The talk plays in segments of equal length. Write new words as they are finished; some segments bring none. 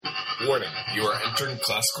Warning, you are entering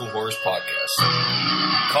Classical Horrors Podcast.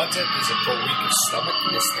 Content is a full week of stomach,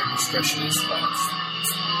 listener discretion is advised.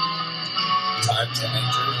 Time to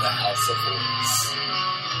enter the House of Horrors.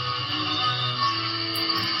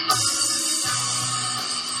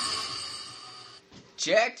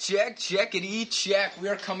 Check, checkity, check. We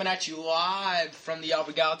are coming at you live from the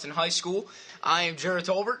Albert Gallatin High School. I am Jared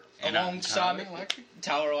Tolbert, and alongside me,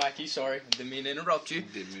 Tyler Lackey. Sorry, didn't mean to interrupt you.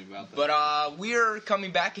 Didn't mean about that. But we are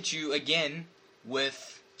coming back at you again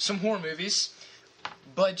with some horror movies.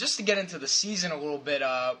 But just to get into the season a little bit,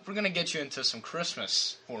 we're gonna get you into some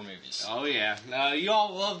Christmas horror movies. Oh yeah, you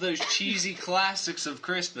all love those cheesy classics of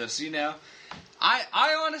Christmas, you know.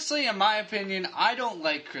 I honestly, in my opinion, I don't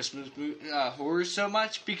like Christmas horror so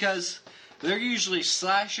much because they're usually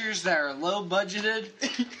slashers that are low budgeted,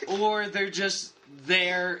 or they're just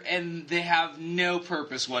there and they have no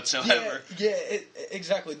purpose whatsoever.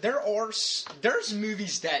 Exactly. There's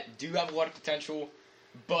movies that do have a lot of potential,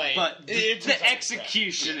 but the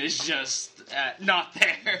execution is just not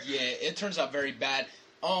there. Yeah, it turns out very bad.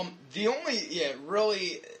 The only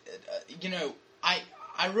really,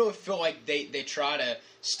 I really feel like they try to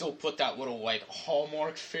still put that little like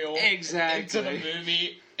Hallmark feel exactly into the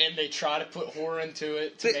movie, and they try to put horror into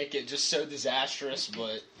it to make it just so disastrous,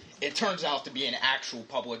 but it turns out to be an actual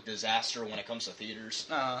public disaster when it comes to theaters.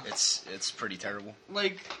 It's pretty terrible.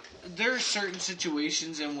 Like, there are certain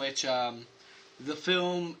situations in which the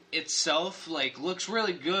film itself looks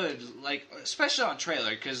really good, especially on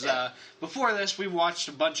trailer. Because before this, we watched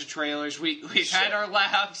a bunch of trailers. We've had our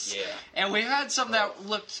laughs, and we had some that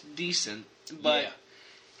looked decent. But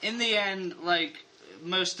in the end,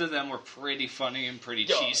 most of them were pretty funny and pretty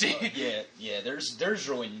cheesy. There's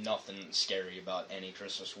really nothing scary about any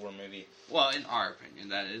Christmas horror movie. Well, in our opinion,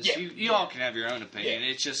 that is. You all can have your own opinion.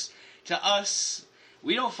 It's just, to us,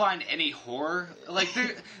 we don't find any horror.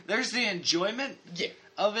 There's the enjoyment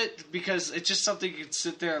of it, because it's just something you can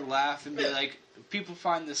sit there and laugh and be like, people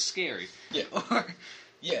find this scary.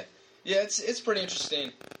 It's pretty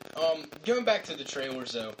interesting. Going back to the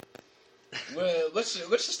trailers, though, well, let's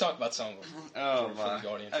just talk about some of them. For the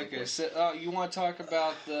audience. Okay, so you want to talk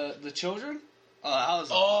about the children? That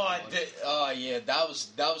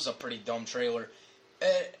was a pretty dumb trailer.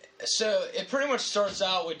 So it pretty much starts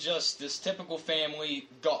out with just this typical family,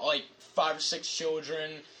 got 5 or 6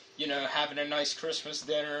 children, having a nice Christmas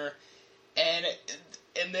dinner, and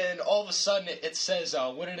then all of a sudden it says,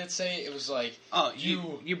 what did it say? It was like, oh,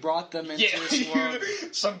 you brought them into this world.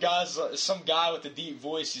 Some guy with a deep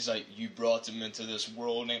voice, he's like, you brought them into this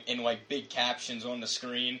world, and big captions on the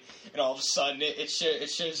screen, and all of a sudden it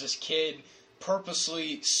shows this kid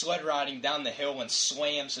purposely sled riding down the hill and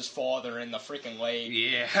slams his father in the freaking leg.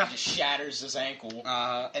 Yeah. And just shatters his ankle.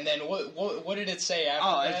 And then what did it say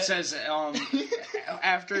after that? It says,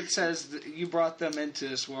 after it says you brought them into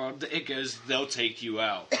this world, it goes, they'll take you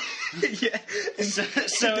out. It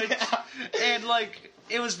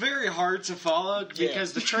was very hard to follow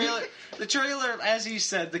because the trailer, as he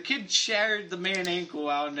said, the kid shattered the man ankle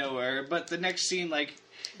out of nowhere, but the next scene, it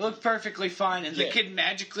looked perfectly fine, and the kid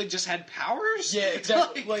magically just had powers? Yeah,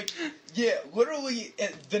 exactly. Literally,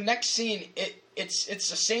 the next scene, it's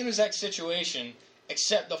the same exact situation,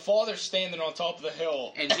 except the father's standing on top of the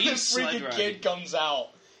hill, and the freaking kid comes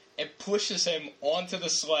out and pushes him onto the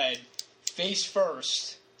sled, face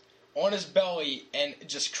first, on his belly, and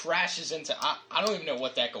just crashes into... I don't even know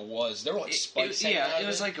what that was. There were spikes hanging out of it. It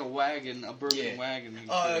was like a wagon, a broken wagon.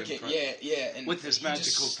 Oh, okay, yeah. And with his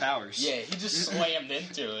magical powers. Yeah, he just slammed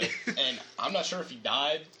into it, and I'm not sure if he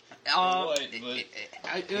died or what, but...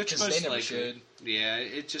 Because they never should. Yeah,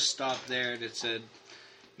 it just stopped there, and it said,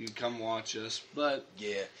 you can come watch us, but...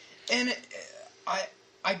 Yeah, and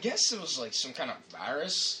I guess it was some kind of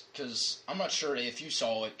virus, because I'm not sure if you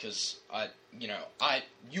saw it, because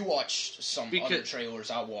you watched some other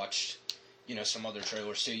trailers. I watched, some other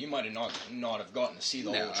trailers too. You might have not have gotten to see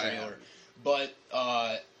the whole trailer, but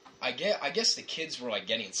I guess the kids were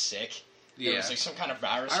getting sick. There was some kind of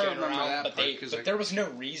virus going around, but there was no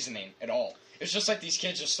reasoning at all. It's just these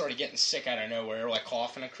kids just started getting sick out of nowhere,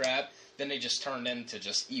 coughing and crap. Then they just turned into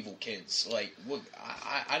just evil kids. I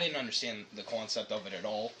didn't understand the concept of it at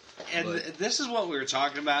all. And this is what we were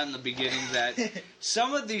talking about in the beginning, that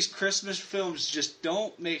some of these Christmas films just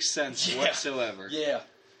don't make sense whatsoever. Yeah,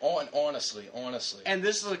 honestly. And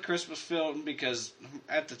this is a Christmas film because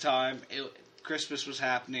at the time, Christmas was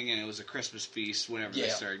happening, and it was a Christmas feast whenever they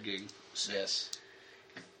started getting sick. Yes.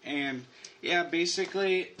 And,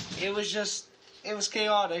 basically, it was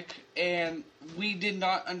chaotic, and we did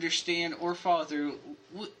not understand or follow through.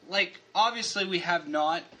 Obviously we have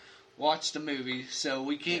not watched the movie, so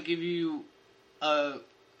we can't give you a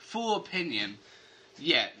full opinion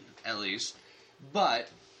yet, at least. But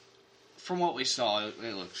from what we saw,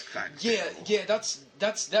 it looks kind of yeah. That's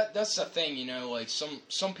the thing, you know. Like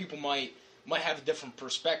some people might have a different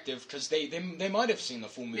perspective because they might have seen the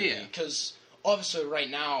full movie. Because obviously, right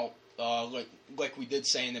now, like we did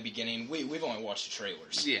say in the beginning, we've only watched the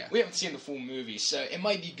trailers. Yeah, we haven't seen the full movie, so it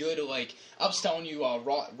might be good. Like I was telling you,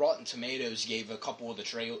 Rotten Tomatoes gave a couple of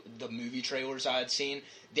the movie trailers I had seen.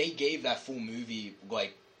 They gave that full movie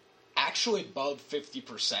like actually above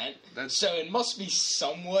 50%. So it must be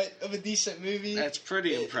somewhat of a decent movie. That's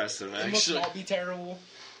pretty impressive, actually. It must not be terrible.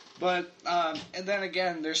 But, and then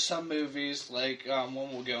again, there's some movies, like one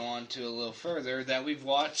we'll go on to a little further, that we've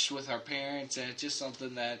watched with our parents, and it's just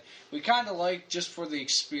something that we kind of like just for the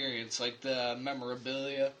experience, like the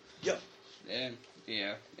memorabilia. Yep. And,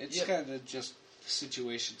 yeah, it's kind of just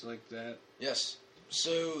situations like that. Yes.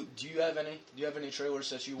 So, do you have any trailers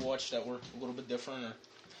that you watched that were a little bit different, or?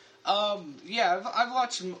 Yeah,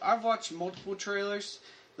 I've watched multiple trailers.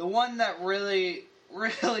 The one that really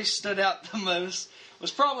stood out the most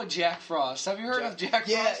was probably Jack Frost. Have you heard of Jack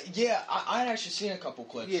Frost? Yeah. I'd actually seen a couple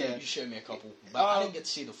clips. Yeah. You showed me a couple, but I didn't get to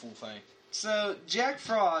see the full thing. So, Jack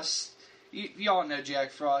Frost, you all know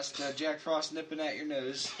Jack Frost. Jack Frost nipping at your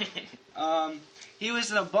nose. He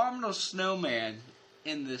was an abominable snowman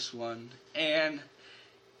in this one, and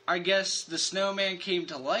I guess the snowman came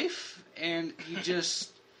to life, and he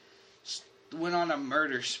just went on a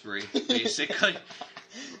murder spree, basically.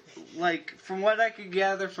 Like, from what I could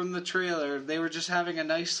gather from the trailer, they were just having a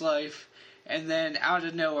nice life, and then out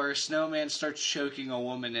of nowhere, a snowman starts choking a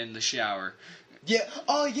woman in the shower. Yeah.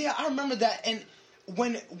 Oh, yeah. I remember that. And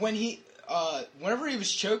when he, whenever he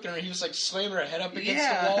was choking her, he was like slamming her head up against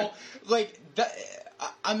the wall. Like that.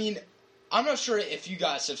 I mean, I'm not sure if you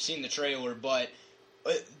guys have seen the trailer, but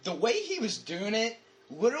the way he was doing it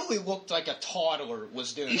literally looked like a toddler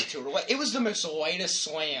was doing it to her. Like, it was the most lightest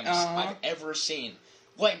slams I've ever seen.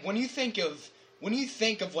 Like, when you think of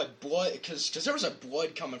like blood, because there was a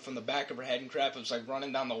blood coming from the back of her head and crap, it was like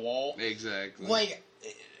running down the wall. Exactly. Like,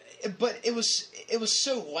 but it was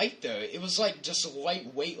so light though. It was like just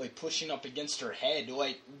lightweight, like pushing up against her head.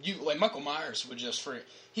 Like Michael Myers would just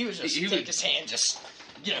take his hand, just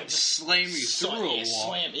slam you through a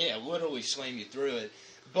wall. Literally slam you through it.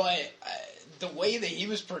 But the way that he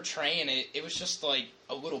was portraying it, it was just like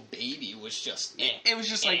a little baby was just. It was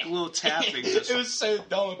just like a little tapping. It was so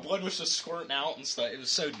dumb. Blood was just squirting out and stuff. It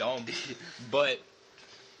was so dumb. But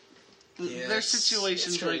there's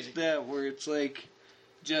situations like that where it's like,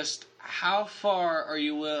 just how far are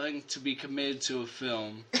you willing to be committed to a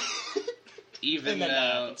film? Even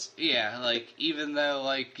though you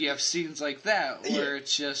have scenes like that where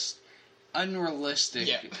it's just unrealistic.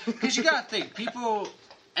 Yeah. Because you gotta think, people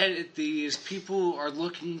edit these, people are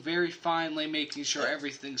looking very finely, making sure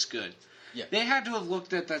everything's good. Yeah. They had to have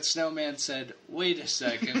looked at that snowman and said, wait a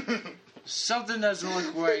second, something doesn't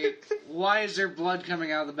look right. Why is there blood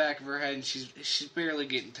coming out of the back of her head and she's barely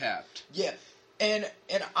getting tapped? Yeah. And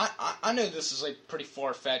I know this is like pretty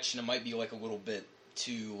far-fetched and it might be like a little bit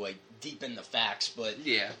too like deep in the facts, but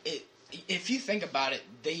if you think about it,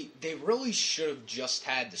 they really should have just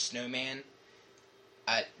had the snowman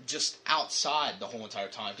just outside the whole entire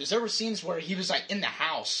time, because there were scenes where he was like in the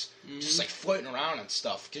house, just like floating around and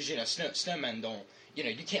stuff, because snowmen don't, you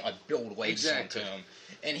can't like build waves onto him,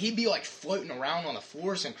 and he'd be like floating around on the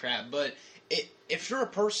floors and crap. But if you're a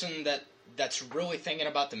person that's really thinking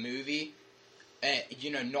about the movie,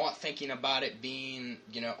 not thinking about it being,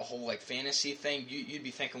 a whole, like, fantasy thing, you'd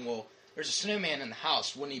be thinking, well, there's a snowman in the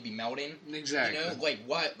house, wouldn't he be melting? Exactly. Like,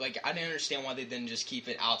 what? Like, I didn't understand why they didn't just keep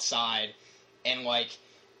it outside and, like,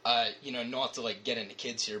 not to, like, get into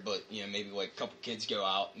kids here, but, maybe, like, a couple kids go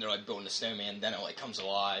out and they're, like, building a snowman, then it, like, comes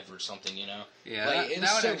alive or something, Yeah, like, it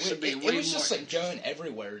was just, like, going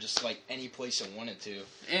everywhere, just, like, any place it wanted to.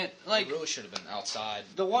 And, like, it really should have been outside.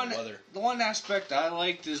 The one aspect I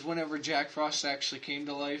liked is whenever Jack Frost actually came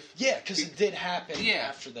to life. Yeah, because it did happen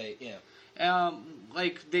after they,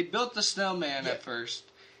 like, they built the snowman at first,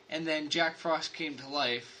 and then Jack Frost came to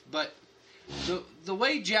life, but the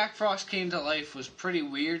way Jack Frost came to life was pretty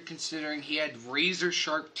weird, considering he had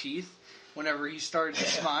razor-sharp teeth whenever he started to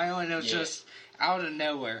smile, and it was just out of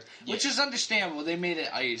nowhere, which is understandable. They made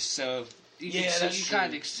it ice, so you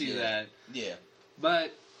kind of see that. Yeah.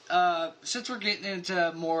 But since we're getting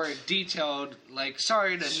into more detailed, like,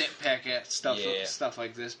 sorry to nitpick at stuff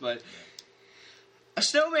like this, but a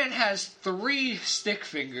snowman has 3 stick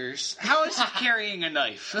fingers. How is he carrying a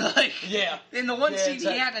knife? Like, in the one scene,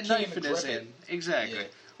 he had a knife in his hand. Exactly. Yeah.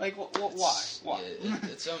 Like, why? Why? Yeah,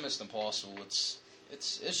 it's almost impossible.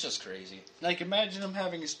 It's just crazy. Like, imagine him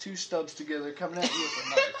having his two stubs together coming at you with a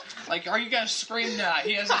knife. Like, are you gonna scream now?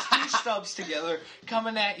 He has his two stubs together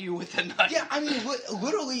coming at you with a knife. Yeah, I mean,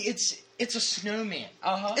 literally, it's a snowman.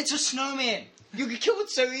 Uh-huh. It's a snowman. You could kill it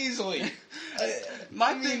so easily.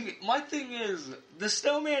 My thing is, the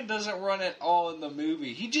snowman doesn't run at all in the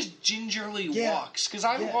movie. He just gingerly walks. Because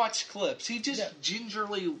I've watched clips. He just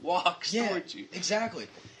gingerly walks towards you. Exactly.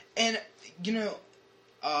 And,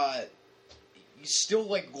 still,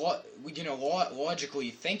 like, logically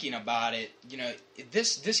thinking about it,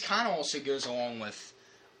 this kind of also goes along with,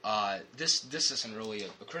 this isn't really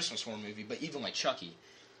a Christmas horror movie, but even like Chucky.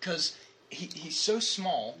 Because he's so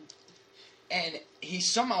small, and he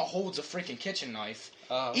somehow holds a freaking kitchen knife,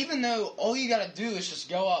 even though all you gotta do is just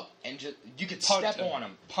go up and you could step on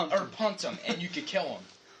him, punt him, and you could kill him.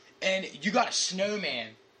 And you got a snowman.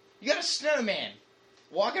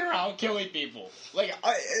 Walking around killing people. Like,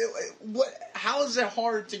 how is it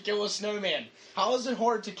hard to kill a snowman? How is it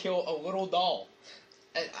hard to kill a little doll?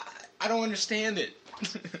 I don't understand it.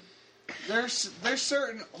 There's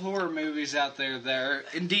certain horror movies out there that are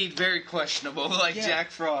indeed very questionable, like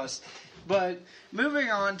Jack Frost. But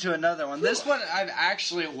moving on to another one. This one I've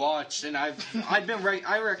actually watched, and I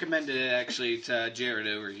recommended it actually to Jared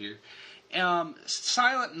over here.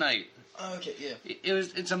 Silent Night. Okay, yeah.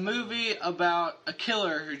 It's a movie about a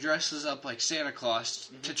killer who dresses up like Santa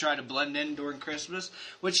Claus to try to blend in during Christmas,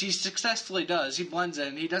 which he successfully does. He blends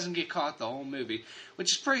in. He doesn't get caught the whole movie,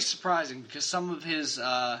 which is pretty surprising because some of his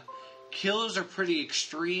kills are pretty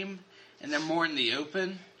extreme and they're more in the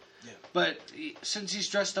open. Yeah. But since he's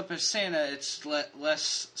dressed up as Santa, it's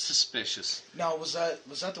less suspicious. Now, was that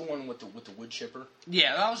the one with the wood chipper?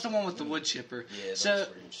 Yeah, that was the one with the wood chipper. Yeah, so,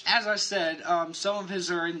 as I said, some of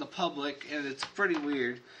his are in the public, and it's pretty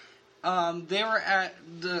weird.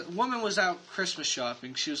 The woman was out Christmas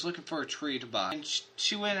shopping. She was looking for a tree to buy. And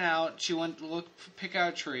she went to pick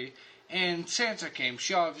out a tree, and Santa came.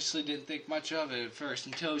 She obviously didn't think much of it at first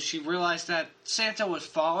until she realized that Santa was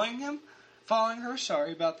following her.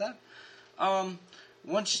 Sorry about that.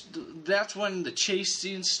 That's when the chase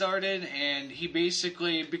scene started, and he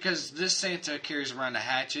basically, because this Santa carries around a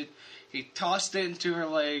hatchet, he tossed it into her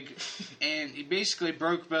leg, and he basically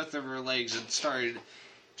broke both of her legs and started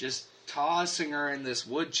just tossing her in this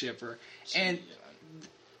wood chipper. And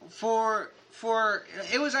for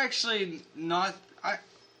it was actually not.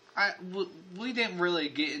 We didn't really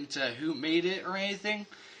get into who made it or anything,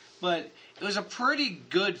 but it was a pretty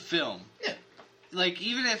good film. Yeah. Like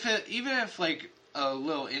even if like a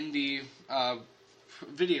little indie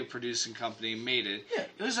video producing company made it,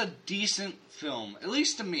 it was a decent film. At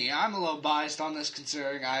least to me. I'm a little biased on this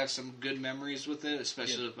considering I have some good memories with it,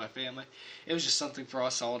 especially with my family. It was just something for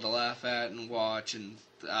us all to laugh at and watch and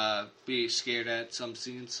be scared at some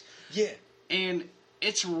scenes. Yeah. And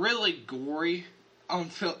it's really gory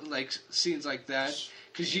on like scenes like that.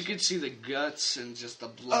 Because you could see the guts and just the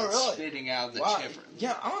blood spitting out of the chipper.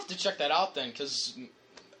 Yeah, I'll have to check that out then, because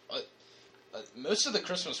most of the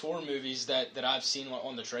Christmas horror movies that I've seen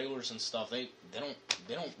on the trailers and stuff, they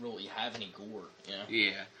don't really have any gore, you know?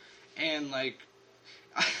 Yeah, and like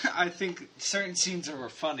I think certain scenes were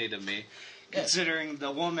funny to me, considering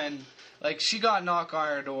the woman. Like, she got a knock on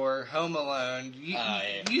her door, home alone.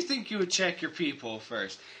 You think you would check your people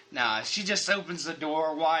first. Nah, she just opens the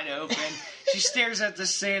door wide open. She stares at the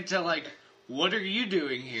Santa like, what are you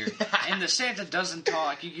doing here? And the Santa doesn't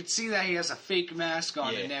talk. You can see that he has a fake mask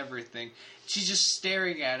on and everything. She's just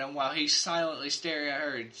staring at him while he's silently staring at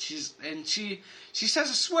her. She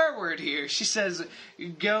says a swear word here. She says,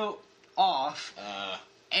 go off.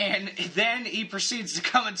 And then he proceeds to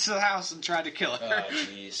come into the house and try to kill her. Oh,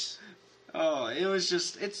 jeez. Oh,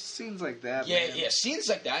 it's scenes like that. Yeah, man. yeah, scenes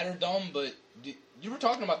like that are dumb, but you were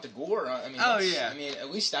talking about the gore. I mean, I mean, at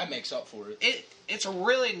least that makes up for it. It's a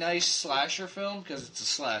really nice slasher film because it's a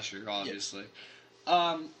slasher, obviously.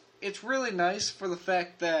 Yeah. It's really nice for the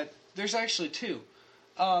fact that there's actually two.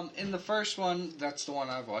 In the first one, that's the one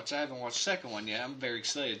I've watched. I haven't watched the second one yet. I'm very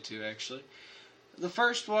excited to, actually. The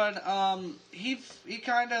first one, he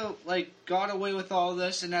kind of, like, got away with all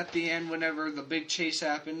this, and at the end, whenever the big chase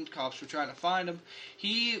happened, cops were trying to find him,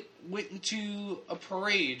 he went into a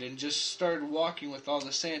parade and just started walking with all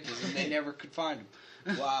the Santas, and they never could find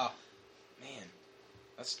him. Wow. Man,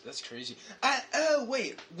 that's crazy.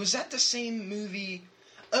 Wait, was that the same movie?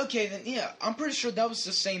 Okay, then, yeah, I'm pretty sure that was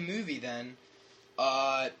the same movie, then,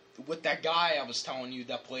 with that guy I was telling you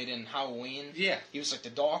that played in Halloween. Yeah. He was like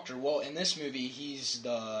the doctor. Well, in this movie, he's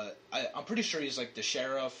I'm pretty sure he's like the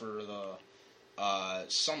sheriff or the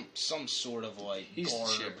some sort of like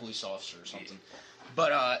guard or police officer or something.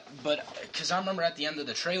 But because I remember at the end of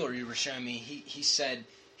the trailer you were showing me, he said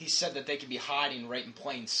that they could be hiding right in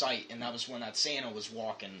plain sight, and that was when that Santa was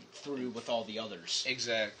walking through with all the others.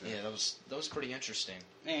 Exactly. Yeah, that was pretty interesting.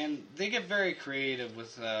 And they get very creative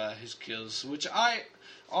with his kills, which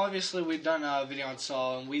obviously we've done a video on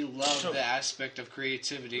Saw, and we love the aspect of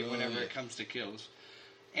creativity whenever it comes to kills.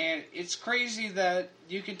 And it's crazy that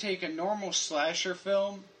you can take a normal slasher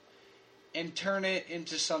film and turn it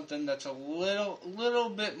into something that's a little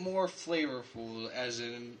bit more flavorful, as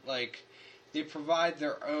in, like, they provide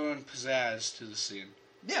their own pizzazz to the scene.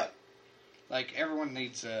 Yeah. Like, everyone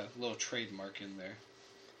needs a little trademark in there.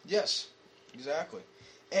 Yes, exactly.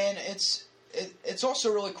 And it's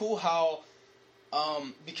also really cool how,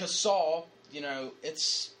 because Saw, you know,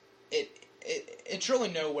 it's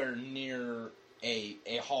really nowhere near a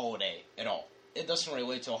holiday at all. It doesn't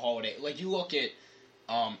relate to a holiday. Like, you look at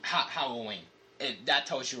Halloween. That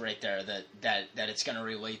tells you right there that it's going to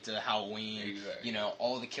relate to Halloween. Exactly. You know,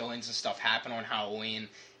 all the killings and stuff happen on Halloween.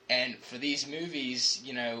 And for these movies,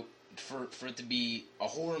 you know, for it to be a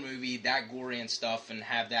horror movie, that gory and stuff, and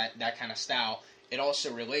have that kind of style, it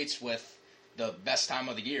also relates with the best time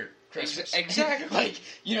of the year, Christmas. Exactly. Like,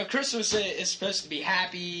 you know, Christmas is supposed to be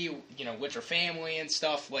happy, you know, with your family and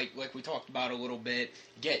stuff, like we talked about a little bit.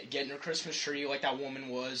 Getting your Christmas tree like that woman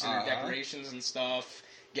was, and her decorations and stuff,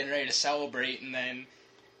 getting ready to celebrate, and then,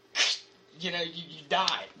 you know, you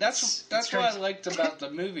die. That's what I liked about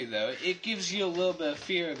the movie, though. It gives you a little bit of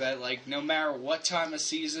fear that, like, no matter what time of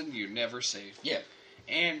season, you're never safe. Yeah.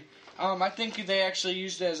 And I think they actually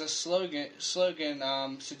used it as a slogan.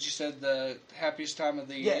 Since you said the happiest time of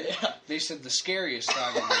the year, yeah. They said the scariest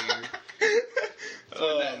time of the year.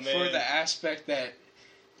 For the aspect that,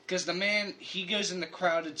 because the man, he goes into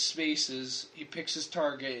crowded spaces, he picks his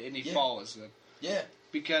target, and he follows them. Yeah.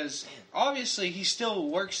 Because obviously he still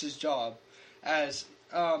works his job as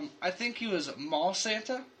I think he was Mall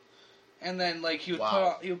Santa, and then like he would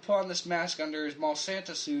put on this mask under his Mall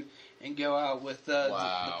Santa suit and go out with the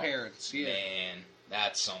parents. Yeah. Man,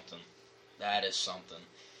 that's something. That is something.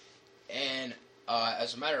 And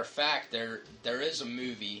as a matter of fact, there is a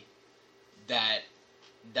movie that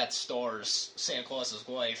stars Santa Claus's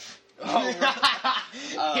wife.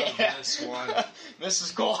 This one,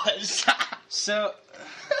 Mrs. Claus. So,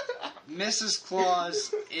 Mrs.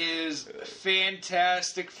 Claus is a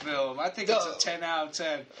fantastic film. I think it's a 10 out of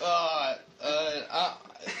 10.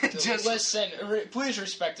 Just listen. Please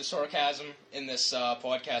respect the sarcasm in this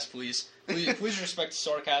podcast, please. Please respect the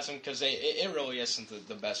sarcasm, because it really isn't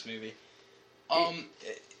the best movie. Like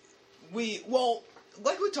we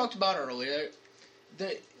talked about earlier,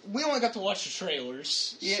 we only got to watch the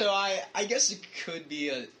trailers, so I guess it could be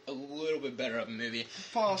a little bit better of a movie.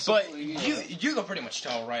 Possibly, but you can pretty much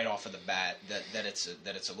tell right off of the bat that it's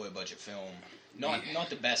a low budget film. Not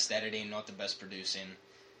the best editing, not the best producing.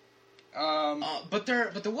 But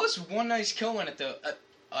there was one nice kill in it though.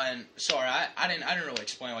 And sorry, I didn't really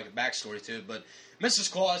explain like a backstory to it, but Mrs.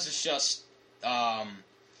 Claus is just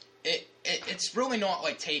it's really not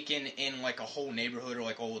like taken in like a whole neighborhood or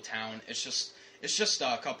like a whole town. It's just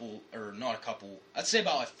a couple, or not a couple. I'd say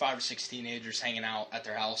about like 5 or 6 teenagers hanging out at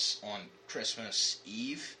their house on Christmas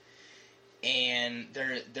Eve, and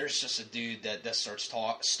there's just a dude that starts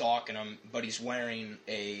stalking them, but he's wearing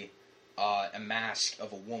a mask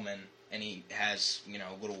of a woman, and he has, you know,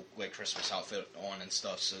 a little like Christmas outfit on and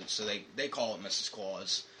stuff. So they call it Mrs.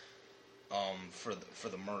 Claus for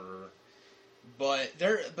the murderer. But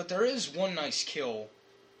there is one nice kill.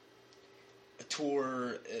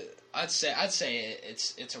 Tour, I'd say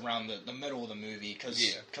it's around the middle of the movie,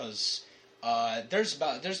 because there's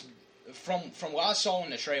from what I saw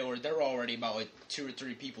in the trailer, there were already about like 2 or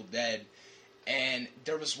 3 people dead, and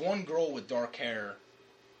there was one girl with dark hair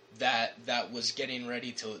that was getting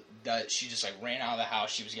ready that she just like ran out of the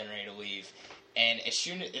house. She was getting ready to leave, and as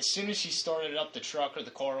soon as she started up the truck or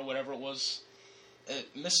the car or whatever it was,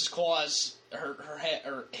 Mrs. Claus, her head,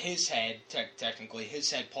 or his head, technically,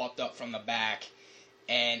 his head popped up from the back,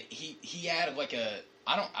 and he had like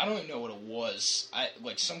I don't even know what it was,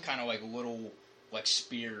 like some kind of like little like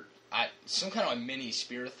spear, some kind of like mini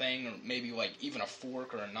spear thing, or maybe like even a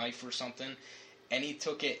fork or a knife or something, and he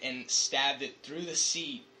took it and stabbed it through the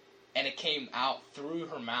seat, and it came out through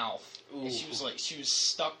her mouth. Ooh. And she was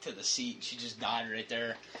stuck to the seat, and she just died right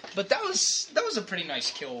there. But that was a pretty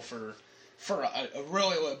nice kill for a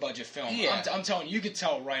really low budget film. Yeah. I'm telling you, you could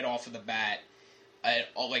tell right off of the bat,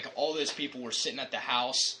 all those people were sitting at the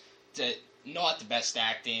house. Not the best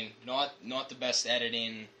acting, not the best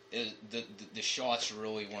editing. the shots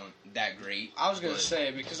really weren't that great. I was gonna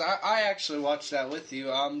say, because I actually watched that with you.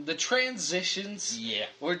 The transitions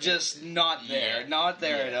were just not there,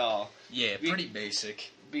 at all. Yeah, pretty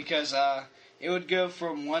basic. Because it would go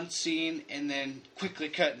from one scene and then quickly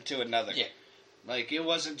cut into another. Yeah. Like, it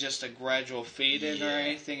wasn't just a gradual fade in or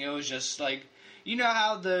anything. It was just like, you know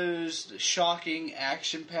how those shocking,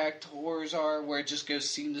 action-packed horrors are, where it just goes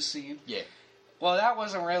scene to scene? Yeah. Well, that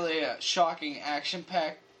wasn't really a shocking,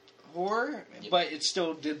 action-packed horror, but it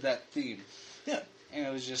still did that theme. Yeah. And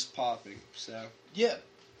it was just popping, so. Yeah.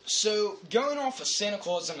 So, going off of Santa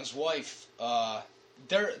Claus and his wife,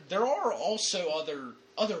 there are also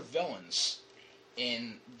other villains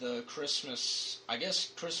in the Christmas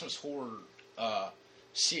horror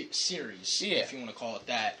series, if you want to call it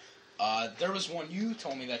that. There was one you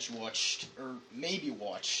told me that you watched, or maybe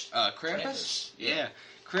watched. Krampus? Yeah.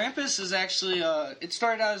 Krampus is actually, it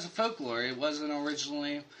started out as a folklore. It wasn't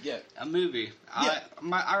originally a movie. Yeah.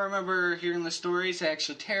 I remember hearing the stories. It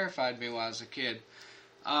actually terrified me when I was a kid.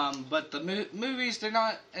 But the movies, they're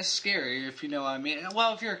not as scary, if you know what I mean.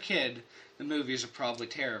 Well, if you're a kid, the movies are probably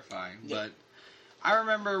terrifying. Yeah. But I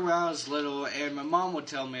remember when I was little, and my mom would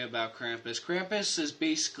tell me about Krampus. Krampus is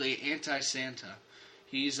basically anti-Santa.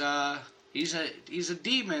 He's a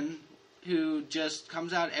demon who just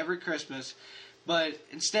comes out every Christmas, but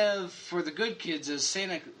instead of for the good kids, as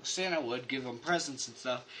Santa would give them presents and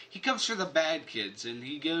stuff, he comes for the bad kids, and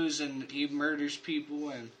he goes and he murders people,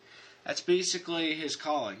 and that's basically his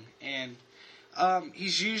calling. And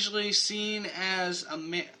he's usually seen as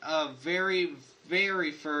a very,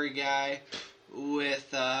 very furry guy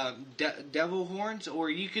with devil horns, or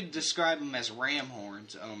you could describe him as ram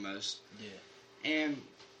horns almost. Yeah. And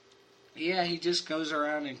yeah, he just goes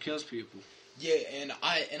around and kills people. Yeah, and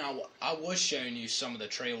I was showing you some of the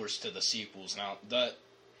trailers to the sequels. Now,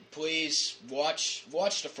 please watch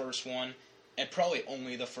the first one, and probably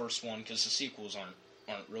only the first one, because the sequels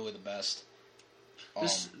aren't really the best.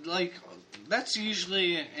 That's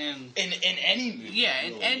usually in any movie. Yeah,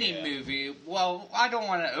 in any movie. Well, I don't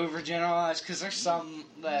want to overgeneralize, because there's some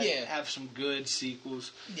that have some good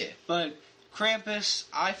sequels. Yeah. But Krampus,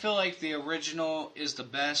 I feel like the original is the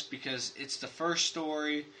best, because it's the first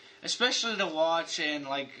story, especially to watch and,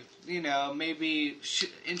 maybe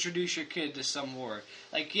introduce your kid to some horror.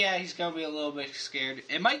 He's going to be a little bit scared.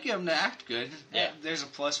 It might get him to act good. Yeah. There's a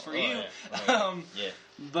plus for you. Yeah. Oh, yeah.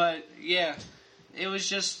 But, yeah. It was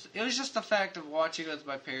just the fact of watching with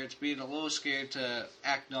my parents, being a little scared to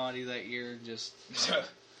act naughty that year, and just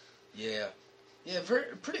yeah,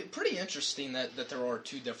 pretty interesting that there are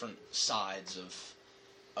two different sides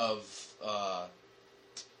of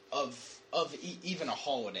even a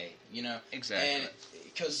holiday, you know. Exactly. And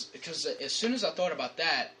because as soon as I thought about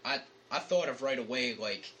that, I thought of right away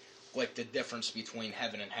like the difference between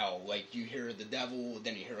heaven and hell. Like, you hear the devil,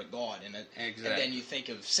 then you hear a god, and and then you think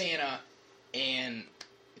of Santa and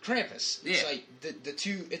Krampus. It's like the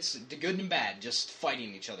two. It's the good and bad just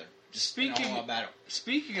fighting each other. Just speaking of battle.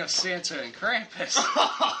 Speaking of Santa and Krampus,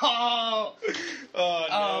 oh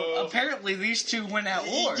no! Apparently these two went at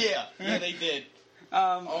war. Yeah, they did.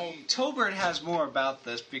 Tolbert has more about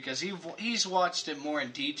this because he's watched it more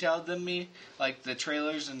in detail than me, like the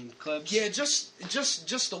trailers and clips. Yeah, just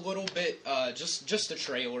a little bit. Just the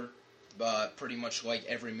trailer. Pretty much like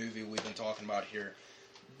every movie we've been talking about here,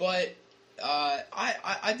 but.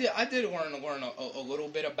 I did learn a little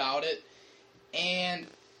bit about it, and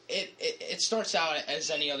it starts out as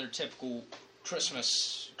any other typical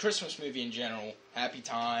Christmas movie in general. Happy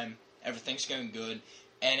time, everything's going good,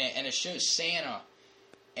 and it shows Santa,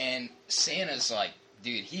 and Santa's like,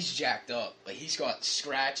 dude, he's jacked up. Like, he's got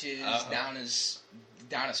scratches down his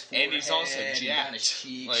forehead, and he's also jacked, down his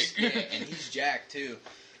cheeks, and he's jacked too,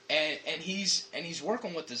 and he's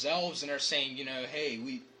working with the elves, and they're saying, hey,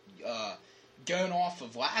 we. Going off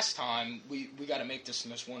of last time, we got to make this the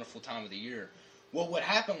most wonderful time of the year. Well, what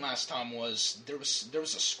happened last time was there was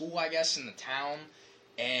a school, I guess, in the town,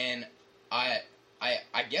 and I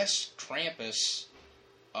guess Krampus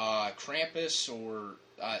or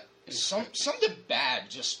something bad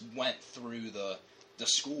just went through the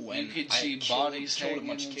school, and you could see bodies killed hanging a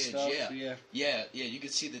bunch of kids. Stuff, yeah. You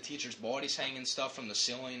could see the teachers' bodies hanging stuff from the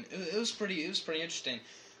ceiling. It was pretty interesting.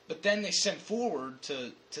 But then they sent forward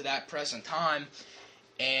to that present time,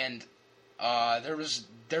 and there was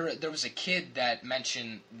a kid that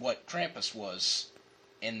mentioned what Krampus was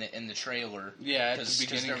in the trailer. Yeah, at the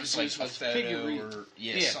beginning, there was like a photo or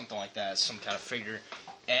something like that, some kind of figure,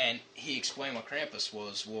 and he explained what Krampus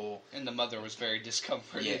was. Well, and the mother was very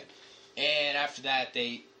discomforted. Yeah, and after that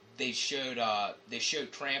they showed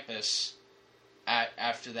Krampus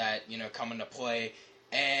after that, coming to play.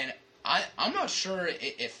 and I'm not sure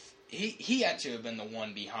if he had to have been the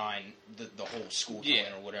one behind the whole school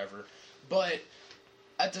killing or whatever, but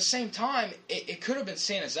at the same time, it could have been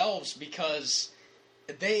Santa's elves because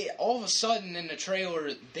they all of a sudden in the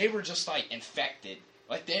trailer they were just like infected.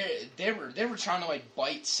 Like they were trying to like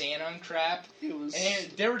bite Santa and crap,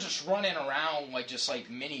 and they were just running around like just like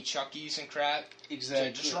mini Chuckies and crap.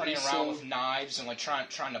 Exactly, just running around with knives and like trying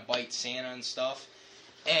to bite Santa and stuff.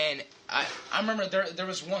 And I remember there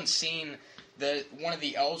was one scene that one of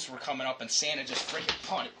the elves were coming up and Santa just freaking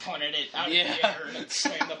punted it out of the air and it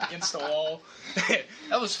slammed up against the wall.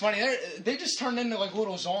 That was funny. They just turned into like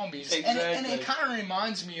little zombies, exactly. and it kind of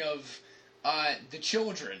reminds me of. The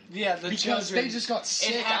children. Yeah, because they just got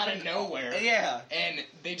sick out of nowhere. Yeah. And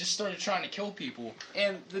they just started trying to kill people.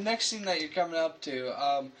 And the next thing that you're coming up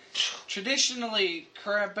to, traditionally,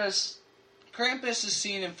 Krampus is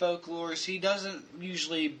seen in folklores. He doesn't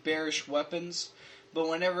usually bearish weapons, but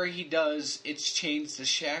whenever he does, it's chains to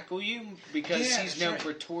shackle you because he's known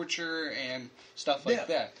for torture and stuff like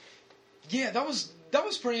that. Yeah, that was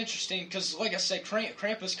pretty interesting because, like I said,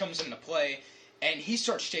 Krampus comes into play. And he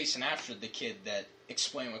starts chasing after the kid that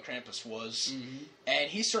explained what Krampus was. Mm-hmm. And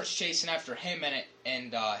he starts chasing after him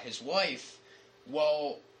and his wife.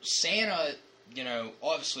 Well, Santa,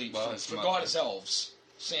 obviously forgot his elves.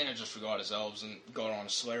 Santa just forgot his elves and got on a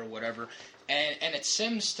sleigh or whatever. And it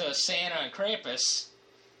sims to Santa and Krampus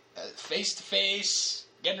face to face,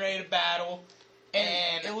 getting ready to battle.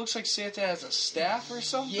 And it looks like Santa has a staff or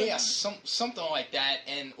something? Yeah, something like that.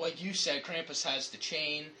 And like you said, Krampus has the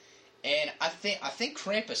chain. And I think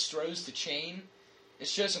Krampus throws the chain. It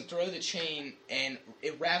shows him throw the chain, and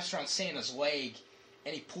it wraps around Santa's leg,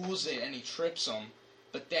 and he pulls it, and he trips him.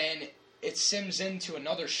 But then it sims into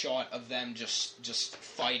another shot of them just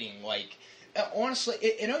fighting. Like, honestly,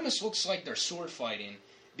 it almost looks like they're sword fighting,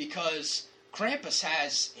 because Krampus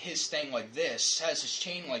has his thing like this, has his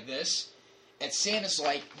chain like this, and Santa's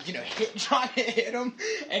like, trying to hit him,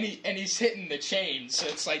 and he's hitting the chain. So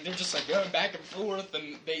it's like they're just like going back and forth,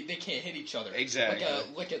 and they can't hit each other. Exactly,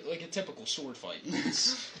 like a typical sword fight.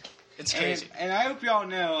 It's crazy. And I hope y'all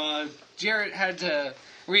know, Jarrett had to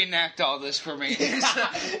reenact all this for me.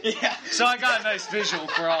 Yeah. So I got a nice visual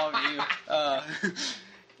for all of you.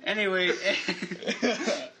 Anyways,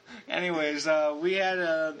 we had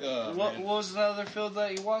what was the other film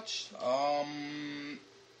that you watched?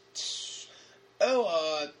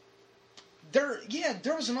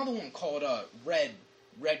 There was another one called Red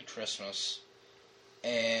Christmas,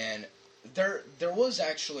 and there was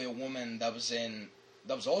actually a woman that was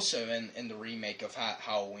also in the remake of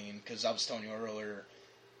Halloween, because I was telling you earlier,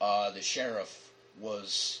 the sheriff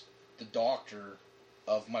was the doctor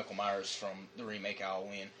of Michael Myers from the remake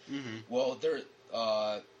Halloween. Mm-hmm. Well,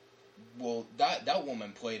 that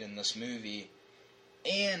woman played in this movie,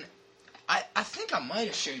 and I think I might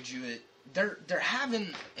have showed you it. They're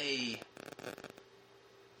having a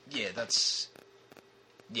that's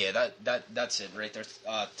it right there.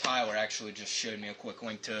 Tyler actually just showed me a quick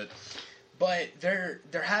link to it, but they're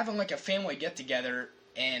having like a family get together,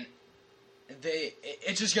 and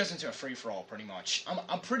it just goes into a free for all pretty much.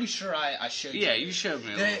 I'm pretty sure I showed you. Yeah, you showed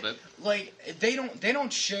me a little bit. Like they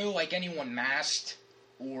don't show like anyone masked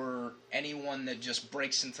or anyone that just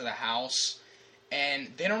breaks into the house. And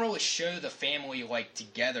they don't really show the family, like,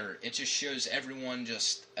 together. It just shows everyone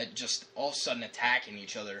just all of a sudden attacking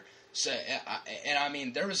each other. So, I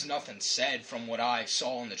mean, there was nothing said from what I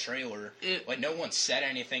saw in the trailer. No one said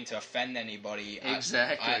anything to offend anybody.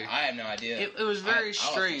 Exactly. I have no idea. It was very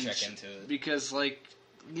strange. I'll have to check into it. Because, like,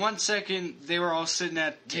 1 second they were all sitting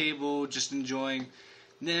at the table just enjoying.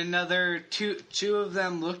 Then another two of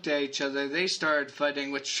them looked at each other. They started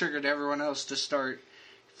fighting, which triggered everyone else to start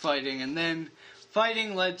fighting. And then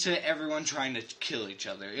fighting led to everyone trying to kill each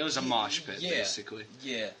other. It was a mosh pit, basically.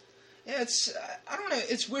 Yeah. Yeah, it's I don't know.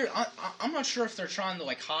 It's weird. I'm not sure if they're trying to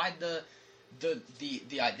like hide the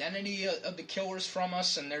identity of the killers from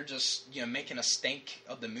us, and they're just making us think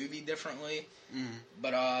of the movie differently. Mm.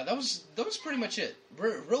 But that was pretty much it.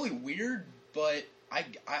 Really weird, but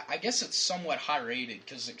I guess it's somewhat high rated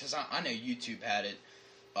because I know YouTube had it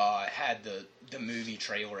had the movie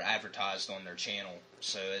trailer advertised on their channel,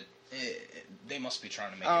 so they must be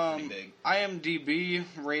trying to make it pretty big. IMDb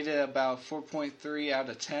rated about 4.3 out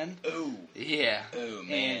of 10. Oh. Yeah. Oh,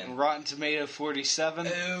 man. And Rotten Tomato 47.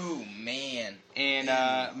 Oh, man. And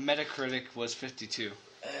Metacritic was 52.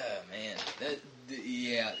 Oh, man.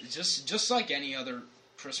 Just like any other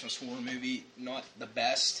Christmas horror movie, not the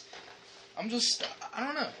best. I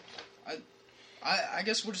don't know. I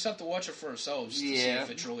guess we'll just have to watch it for ourselves to see if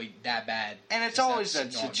it's really that bad. And it's always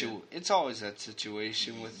that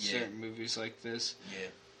situation with certain movies like this.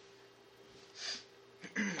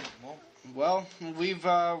 Yeah. Well, we've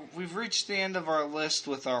reached the end of our list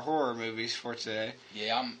with our horror movies for today.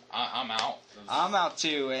 Yeah, I'm out. I'm out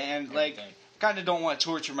too, and kind of don't want to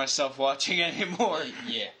torture myself watching anymore.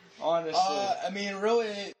 Yeah. Honestly. I mean,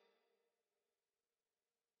 really.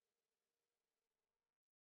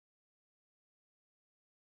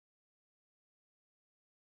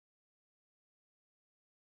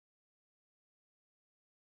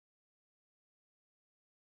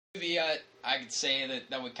 Movie I could say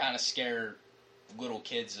that would kind of scare little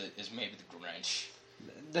kids is maybe the Grinch.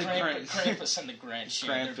 Krampus and the Grinch.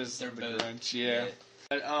 Krampus and the Grinch, yeah.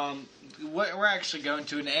 But, we're actually going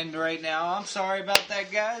to an end right now. I'm sorry about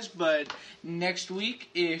that, guys, but next week,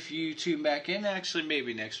 if you tune back in, actually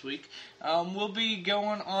maybe next week, we'll be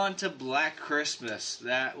going on to Black Christmas.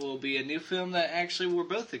 That will be a new film that actually we're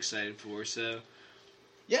both excited for, so...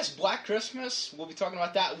 Yes, Black Christmas. We'll be talking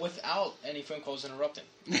about that without any phone calls interrupting.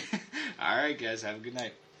 All right, guys. Have a good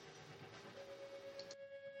night.